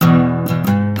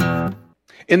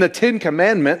In the Ten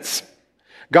Commandments,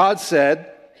 God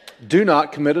said, do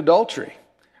not commit adultery.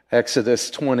 Exodus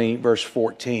 20, verse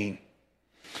 14.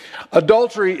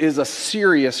 Adultery is a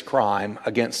serious crime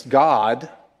against God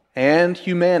and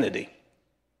humanity.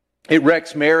 It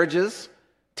wrecks marriages,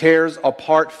 tears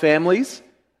apart families,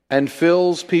 and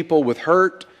fills people with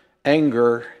hurt,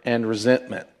 anger, and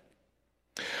resentment.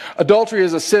 Adultery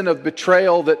is a sin of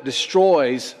betrayal that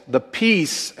destroys the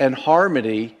peace and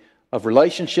harmony of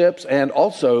relationships and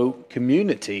also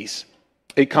communities.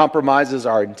 It compromises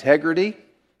our integrity,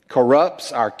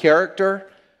 corrupts our character,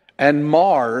 and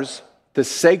mars the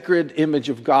sacred image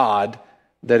of God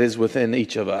that is within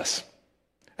each of us.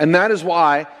 And that is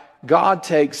why God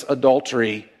takes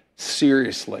adultery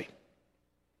seriously.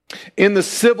 In the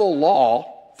civil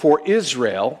law for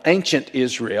Israel, ancient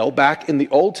Israel, back in the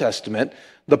Old Testament,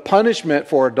 the punishment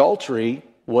for adultery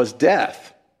was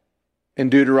death. In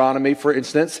Deuteronomy, for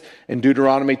instance, in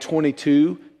Deuteronomy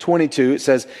 22:22, it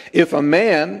says, if a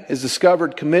man is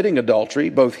discovered committing adultery,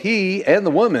 both he and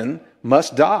the woman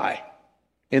must die.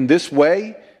 In this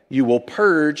way, you will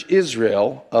purge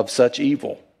Israel of such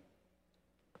evil.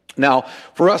 Now,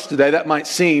 for us today, that might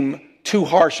seem too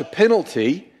harsh a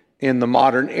penalty in the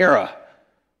modern era.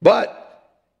 But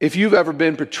if you've ever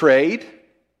been betrayed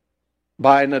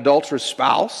by an adulterous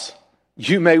spouse,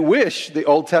 you may wish the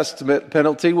Old Testament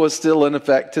penalty was still in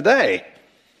effect today.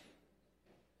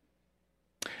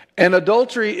 And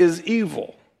adultery is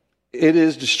evil. It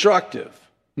is destructive,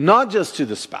 not just to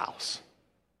the spouse.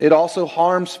 It also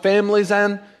harms families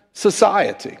and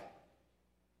society.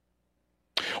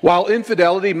 While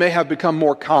infidelity may have become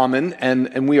more common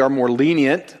and we are more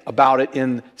lenient about it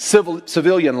in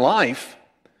civilian life,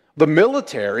 the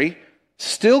military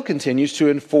still continues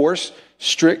to enforce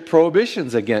strict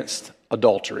prohibitions against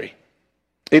adultery.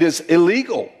 It is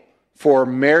illegal for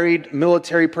married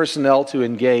military personnel to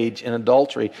engage in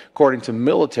adultery according to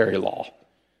military law.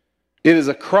 It is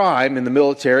a crime in the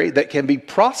military that can be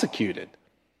prosecuted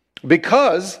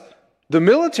because the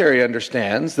military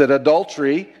understands that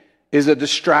adultery is a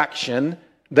distraction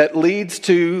that leads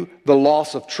to the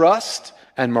loss of trust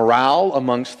and morale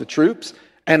amongst the troops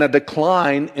and a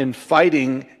decline in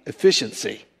fighting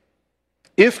efficiency.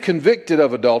 If convicted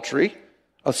of adultery,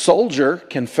 a soldier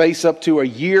can face up to a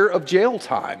year of jail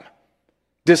time,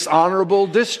 dishonorable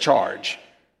discharge,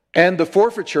 and the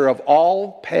forfeiture of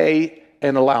all pay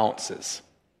and allowances.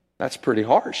 That's pretty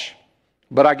harsh.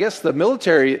 But I guess the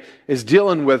military is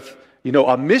dealing with,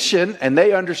 a mission, and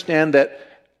they understand that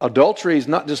adultery is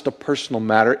not just a personal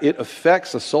matter. It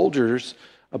affects a soldier's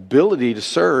ability to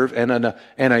serve and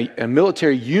a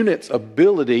military unit's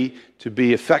ability to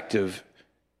be effective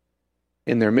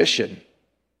in their mission.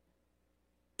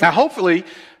 Now, hopefully,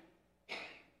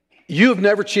 you have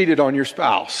never cheated on your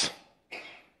spouse.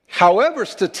 However,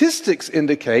 statistics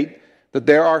indicate that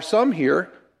there are some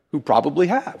here who probably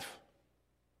have.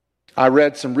 I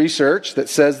read some research that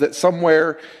says that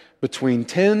somewhere between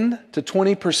 10 to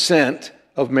 20%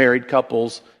 of married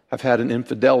couples have had an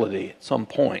infidelity at some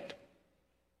point.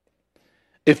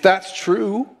 If that's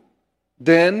true,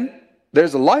 then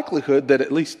there's a likelihood that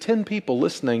at least 10 people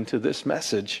listening to this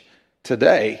message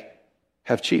today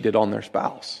have cheated on their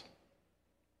spouse.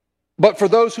 But for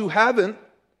those who haven't,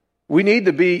 we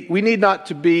need not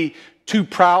to be too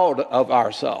proud of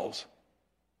ourselves.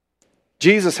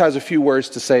 Jesus has a few words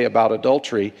to say about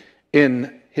adultery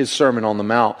in his Sermon on the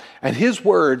Mount, and his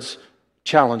words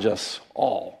challenge us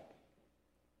all.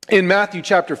 In Matthew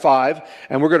chapter 5,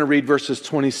 and we're going to read verses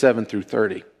 27 through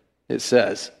 30, it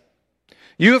says,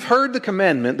 "You have heard the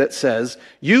commandment that says,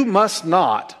 'You must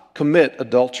not commit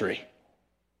adultery.'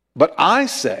 But I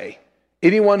say,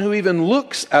 anyone who even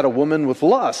looks at a woman with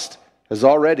lust has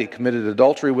already committed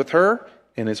adultery with her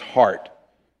in his heart.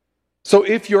 So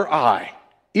if your eye,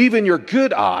 even your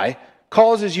good eye,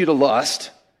 causes you to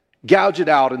lust, gouge it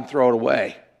out and throw it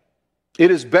away.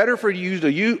 It is better for you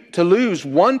to lose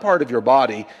one part of your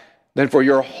body than for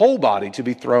your whole body to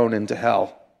be thrown into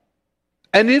hell.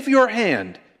 And if your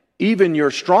hand, even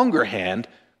your stronger hand,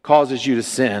 causes you to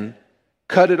sin,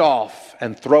 cut it off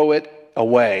and throw it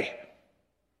away.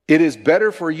 It is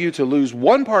better for you to lose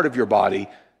one part of your body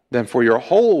than for your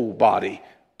whole body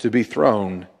to be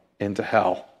thrown into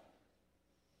hell."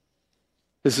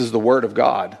 This is the word of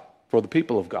God for the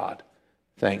people of God.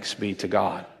 Thanks be to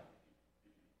God.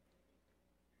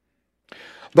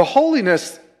 The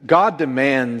holiness God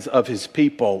demands of his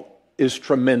people is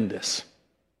tremendous.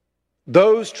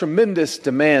 Those tremendous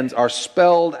demands are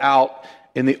spelled out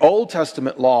in the Old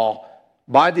Testament law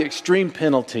by the extreme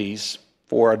penalties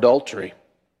for adultery.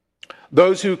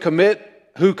 Those who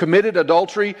committed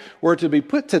adultery were to be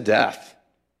put to death.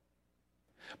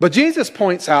 But Jesus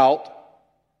points out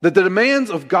that the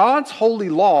demands of God's holy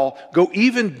law go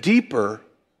even deeper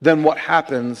than what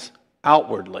happens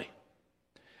outwardly.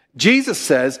 Jesus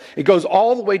says it goes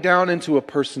all the way down into a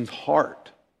person's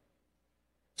heart.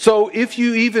 So if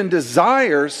you even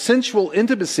desire sensual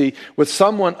intimacy with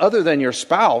someone other than your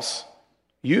spouse,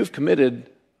 you've committed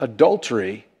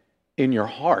adultery in your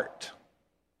heart.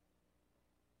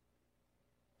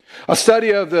 A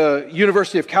study of the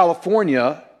University of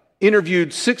California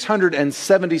interviewed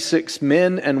 676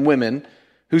 men and women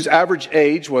whose average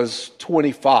age was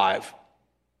 25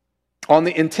 on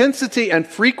the intensity and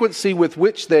frequency with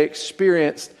which they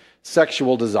experienced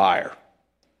sexual desire.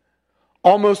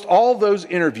 Almost all those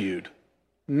interviewed,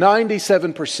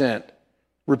 97%,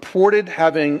 reported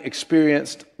having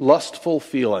experienced lustful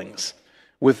feelings,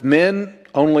 with men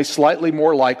only slightly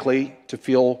more likely to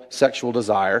feel sexual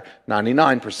desire,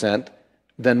 99%,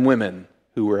 than women,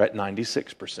 who were at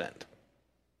 96%.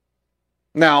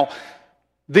 Now,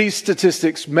 these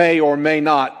statistics may or may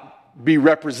not be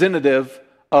representative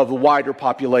of the wider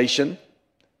population,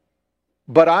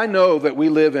 but I know that we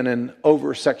live in an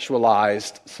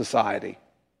over-sexualized society.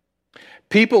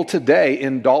 People today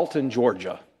in Dalton,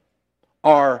 Georgia,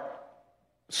 are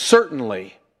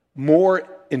certainly more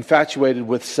infatuated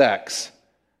with sex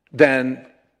than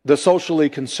the socially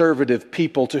conservative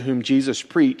people to whom Jesus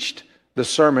preached the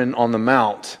Sermon on the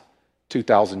Mount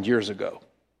 2,000 years ago.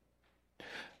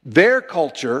 Their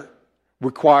culture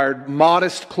required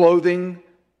modest clothing,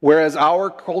 whereas our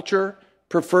culture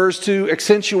prefers to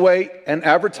accentuate and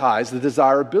advertise the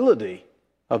desirability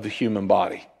of the human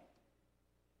body.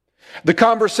 The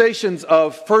conversations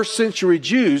of first century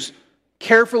Jews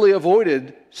carefully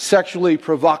avoided sexually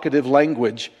provocative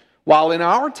language, while in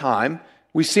our time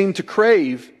we seem to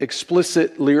crave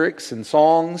explicit lyrics and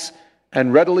songs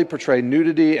and readily portray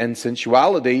nudity and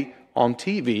sensuality on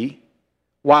TV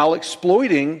while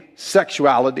exploiting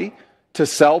sexuality to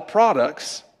sell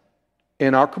products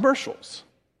in our commercials.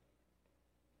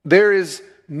 There is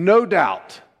no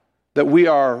doubt that we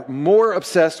are more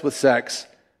obsessed with sex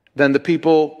than the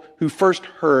people who first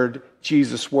heard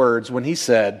Jesus' words when he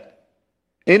said,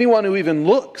 "Anyone who even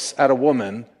looks at a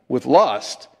woman with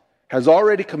lust has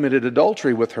already committed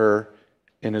adultery with her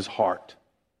in his heart."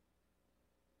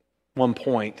 One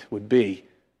point would be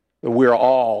that we're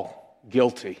all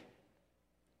guilty.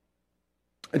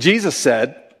 Jesus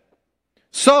said,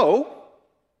 "So,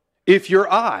 if your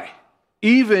eye,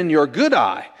 even your good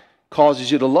eye,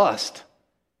 causes you to lust,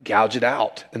 gouge it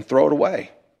out and throw it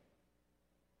away."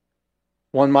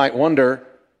 One might wonder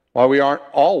why we aren't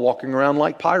all walking around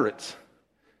like pirates.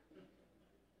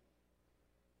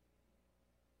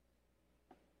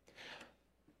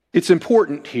 It's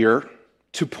important here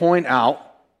to point out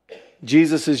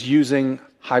Jesus is using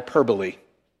hyperbole.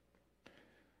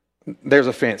 There's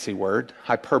a fancy word,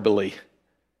 hyperbole.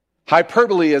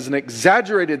 Hyperbole is an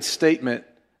exaggerated statement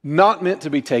not meant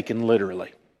to be taken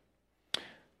literally.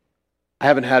 I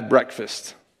haven't had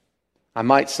breakfast. I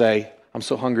might say, I'm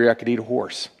so hungry I could eat a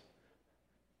horse.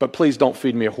 But please don't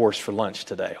feed me a horse for lunch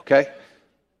today, okay?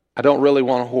 I don't really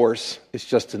want a horse. It's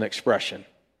just an expression.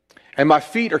 And my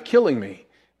feet are killing me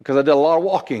because I did a lot of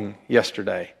walking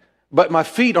yesterday. But my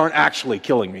feet aren't actually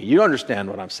killing me. You understand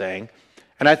what I'm saying?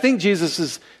 And I think Jesus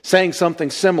is saying something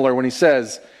similar when he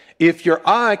says, if your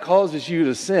eye causes you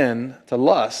to sin, to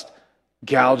lust,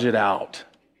 gouge it out.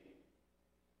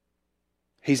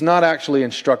 He's not actually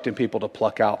instructing people to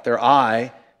pluck out their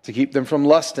eye to keep them from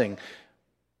lusting.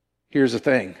 Here's the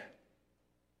thing.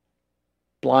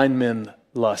 Blind men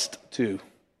lust too.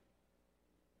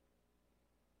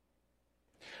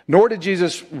 Nor did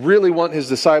Jesus really want his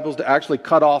disciples to actually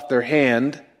cut off their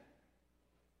hand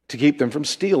to keep them from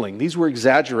stealing. These were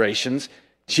exaggerations.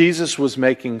 Jesus was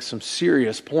making some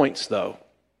serious points, though.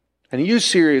 And he used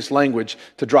serious language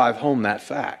to drive home that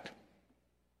fact.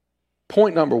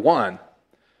 Point number one,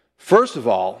 first of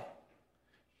all,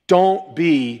 don't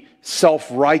be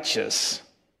self-righteous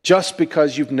just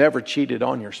because you've never cheated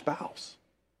on your spouse.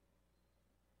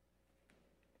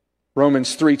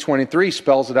 Romans 3:23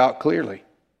 spells it out clearly.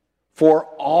 For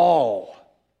all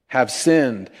have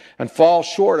sinned and fall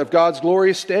short of God's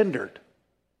glorious standard.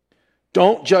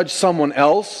 Don't judge someone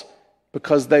else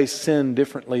because they sin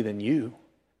differently than you.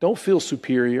 Don't feel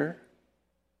superior.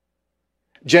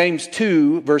 James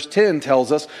 2, verse 10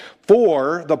 tells us,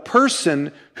 for the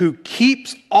person who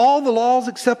keeps all the laws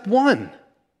except one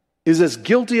is as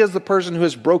guilty as the person who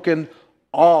has broken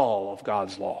all of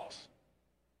God's laws.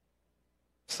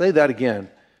 Say that again.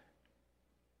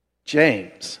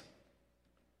 James,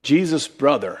 Jesus'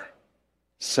 brother,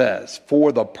 says,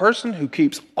 for the person who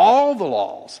keeps all the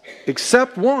laws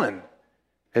except one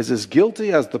is as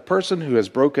guilty as the person who has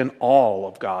broken all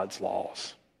of God's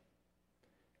laws.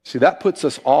 See, that puts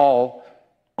us all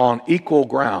on equal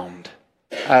ground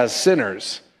as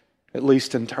sinners, at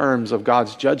least in terms of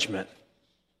God's judgment.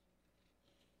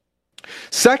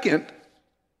 Second,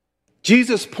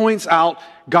 Jesus points out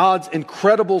God's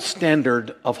incredible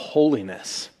standard of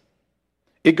holiness.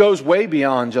 It goes way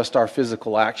beyond just our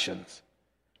physical actions.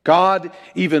 God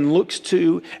even looks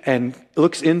into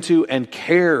and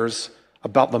cares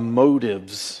about the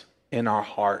motives in our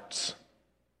hearts.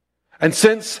 And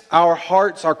since our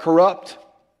hearts are corrupt,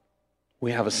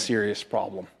 we have a serious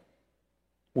problem.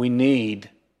 We need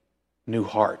new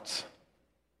hearts.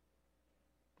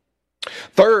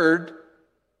 Third,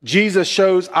 Jesus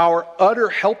shows our utter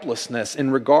helplessness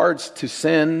in regards to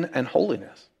sin and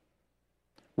holiness.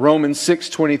 Romans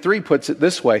 6:23 puts it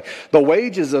this way: the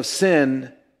wages of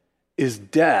sin is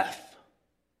death,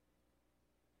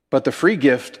 but the free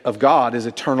gift of God is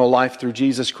eternal life through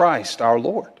Jesus Christ our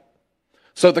Lord.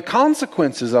 So the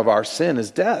consequences of our sin is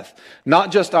death,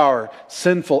 not just our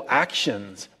sinful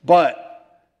actions,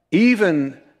 but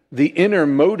even the inner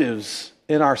motives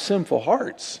in our sinful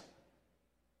hearts.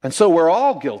 And so we're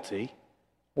all guilty.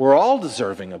 We're all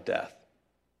deserving of death.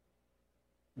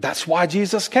 That's why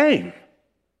Jesus came,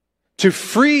 to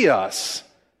free us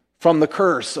from the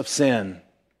curse of sin.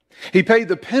 He paid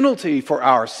the penalty for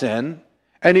our sin,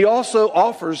 and he also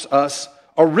offers us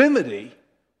a remedy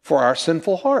for our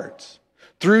sinful hearts.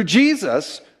 Through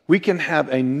Jesus, we can have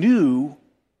a new,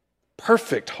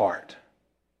 perfect heart.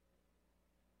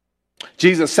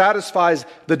 Jesus satisfies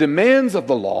the demands of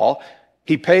the law.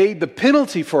 He paid the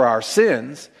penalty for our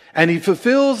sins, and he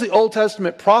fulfills the Old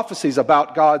Testament prophecies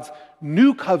about God's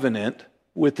new covenant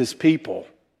with his people.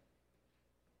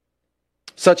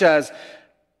 Such as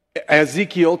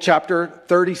Ezekiel chapter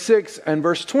 36 and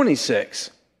verse 26,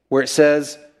 where it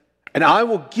says, "And I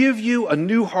will give you a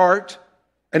new heart,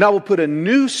 and I will put a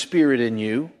new spirit in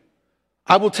you.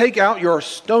 I will take out your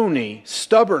stony,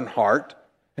 stubborn heart,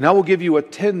 and I will give you a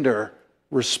tender,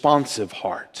 responsive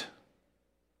heart."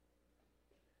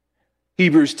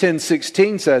 Hebrews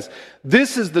 10:16 says,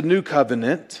 "This is the new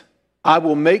covenant I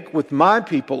will make with my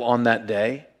people on that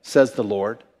day, says the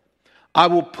Lord. I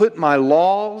will put my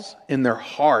laws in their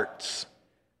hearts,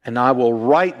 and I will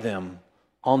write them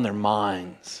on their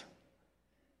minds."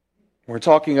 We're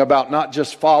talking about not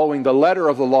just following the letter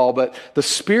of the law, but the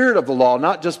spirit of the law,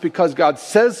 not just because God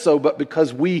says so, but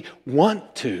because we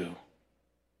want to.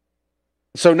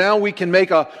 So now we can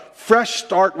make a fresh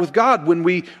start with God. When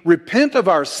we repent of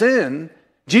our sin,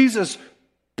 Jesus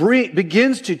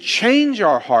begins to change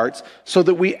our hearts so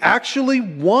that we actually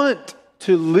want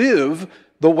to live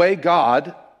the way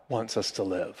God wants us to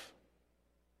live.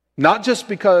 Not just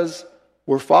because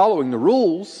we're following the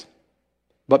rules,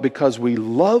 but because we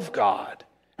love God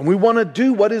and we want to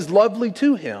do what is lovely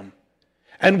to him.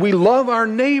 And we love our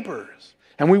neighbors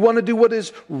and we want to do what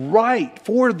is right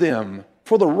for them,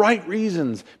 for the right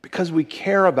reasons, because we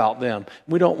care about them.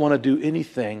 We don't want to do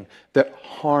anything that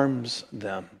harms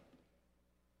them.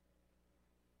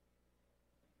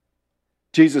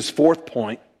 Jesus' fourth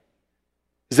point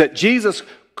is that Jesus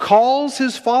calls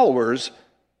his followers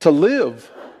to live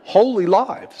holy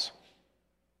lives.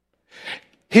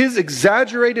 His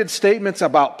exaggerated statements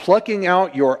about plucking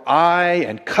out your eye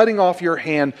and cutting off your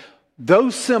hand, though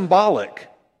symbolic,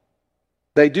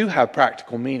 they do have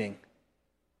practical meaning.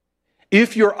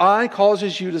 If your eye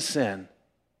causes you to sin,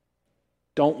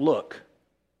 don't look.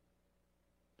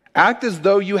 Act as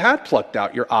though you had plucked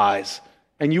out your eyes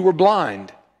and you were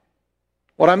blind.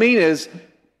 What I mean is,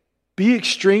 be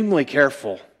extremely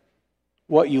careful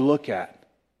what you look at.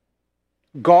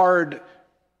 Guard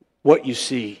what you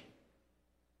see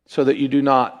so that you do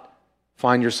not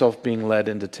find yourself being led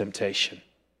into temptation.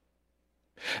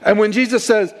 And when Jesus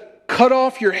says, cut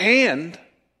off your hand,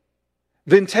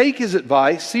 then take his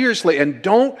advice seriously and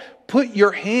don't put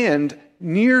your hand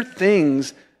near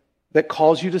things that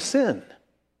cause you to sin.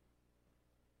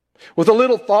 With a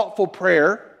little thoughtful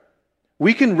prayer,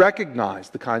 we can recognize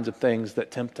the kinds of things that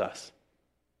tempt us.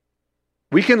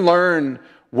 We can learn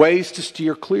ways to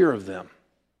steer clear of them.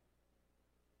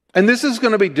 And this is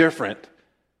going to be different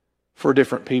for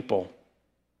different people.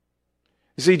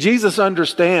 You see, Jesus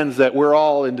understands that we're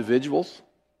all individuals.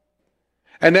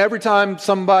 And every time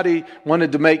somebody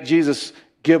wanted to make Jesus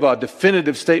give a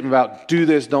definitive statement about do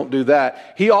this, don't do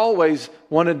that, he always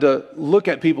wanted to look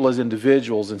at people as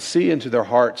individuals and see into their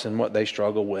hearts and what they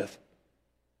struggle with.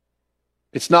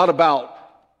 It's not about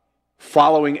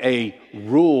following a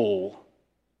rule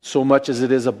so much as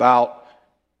it is about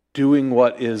doing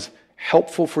what is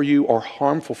helpful for you or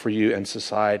harmful for you in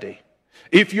society.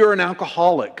 If you're an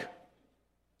alcoholic,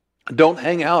 Don't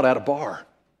hang out at a bar.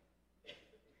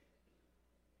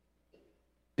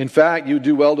 In fact, you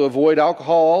do well to avoid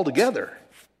alcohol altogether.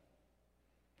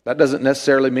 That doesn't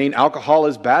necessarily mean alcohol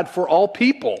is bad for all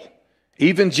people.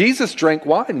 Even Jesus drank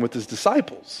wine with his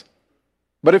disciples.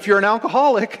 But if you're an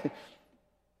alcoholic,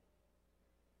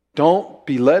 don't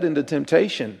be led into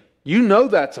temptation. You know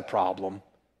that's a problem.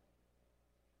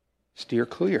 Steer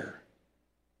clear.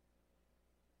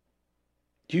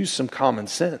 Use some common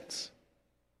sense.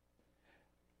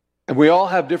 And we all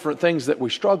have different things that we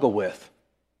struggle with.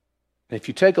 If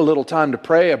you take a little time to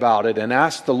pray about it and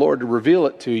ask the Lord to reveal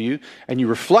it to you, and you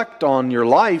reflect on your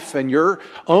life and your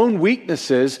own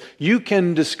weaknesses, you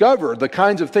can discover the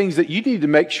kinds of things that you need to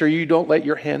make sure you don't let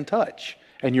your hand touch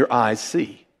and your eyes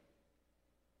see.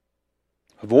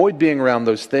 Avoid being around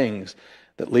those things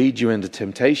that lead you into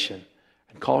temptation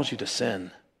and cause you to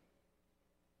sin.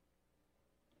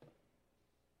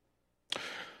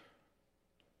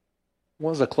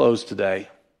 As I close today,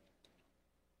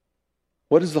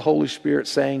 what is the Holy Spirit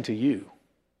saying to you?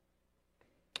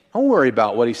 Don't worry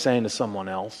about what He's saying to someone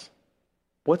else.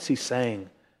 What's He saying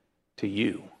to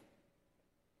you?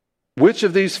 Which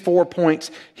of these 4 points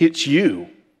hits you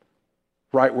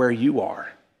right where you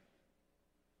are?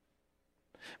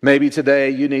 Maybe today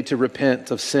you need to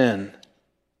repent of sin,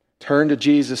 turn to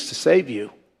Jesus to save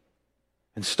you,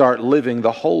 and start living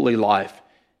the holy life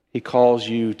He calls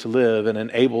you to live and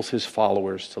enables His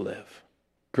followers to live.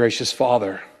 Gracious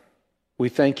Father, we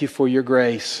thank You for Your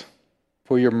grace,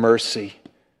 for Your mercy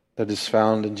that is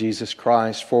found in Jesus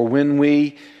Christ. For when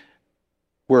we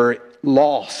were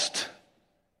lost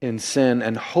in sin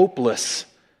and hopeless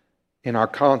in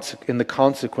the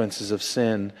consequences of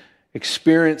sin,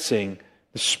 experiencing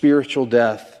the spiritual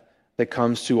death that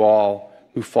comes to all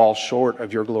who fall short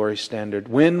of Your glory standard.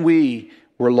 When we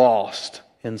were lost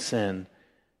in sin,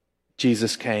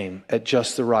 Jesus came at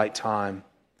just the right time.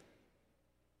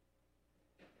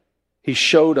 He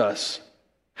showed us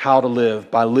how to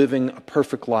live by living a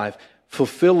perfect life,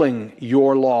 fulfilling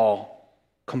Your law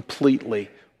completely,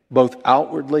 both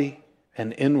outwardly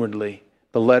and inwardly,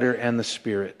 the letter and the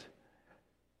spirit.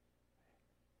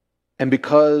 And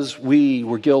because we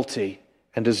were guilty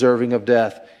and deserving of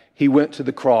death, He went to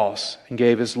the cross and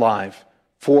gave His life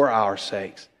for our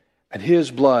sakes. And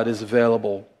His blood is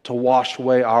available to wash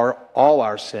away all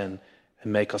our sin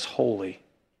and make us holy.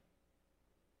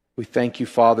 We thank You,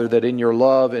 Father, that in Your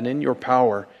love and in Your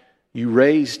power, You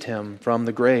raised Him from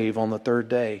the grave on the third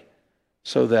day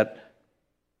so that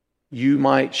You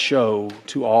might show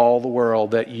to all the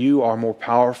world that You are more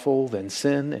powerful than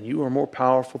sin and You are more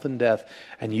powerful than death,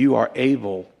 and You are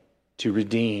able to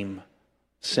redeem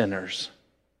sinners.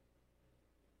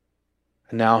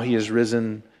 And now He is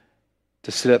risen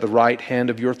to sit at the right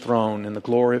hand of Your throne in the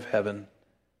glory of heaven,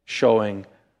 showing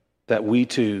that we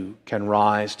too can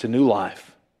rise to new life.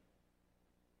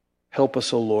 Help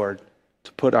us, O Lord,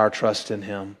 to put our trust in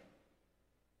Him.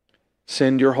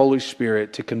 Send Your Holy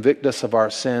Spirit to convict us of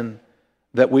our sin,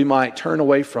 that we might turn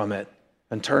away from it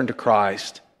and turn to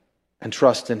Christ and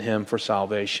trust in Him for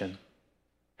salvation.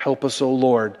 Help us, O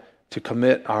Lord, to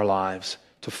commit our lives,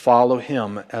 to follow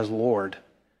Him as Lord,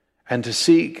 and to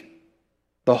seek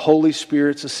the Holy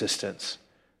Spirit's assistance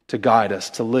to guide us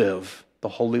to live the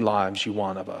holy lives You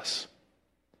want of us.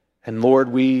 And Lord,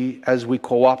 as we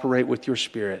cooperate with Your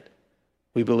Spirit,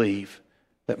 we believe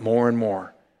that more and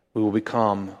more we will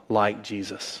become like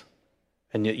Jesus,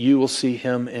 and yet You will see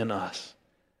Him in us,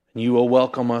 and You will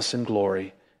welcome us in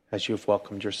glory as You have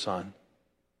welcomed Your Son.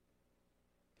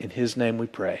 In His name we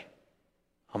pray.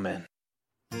 Amen.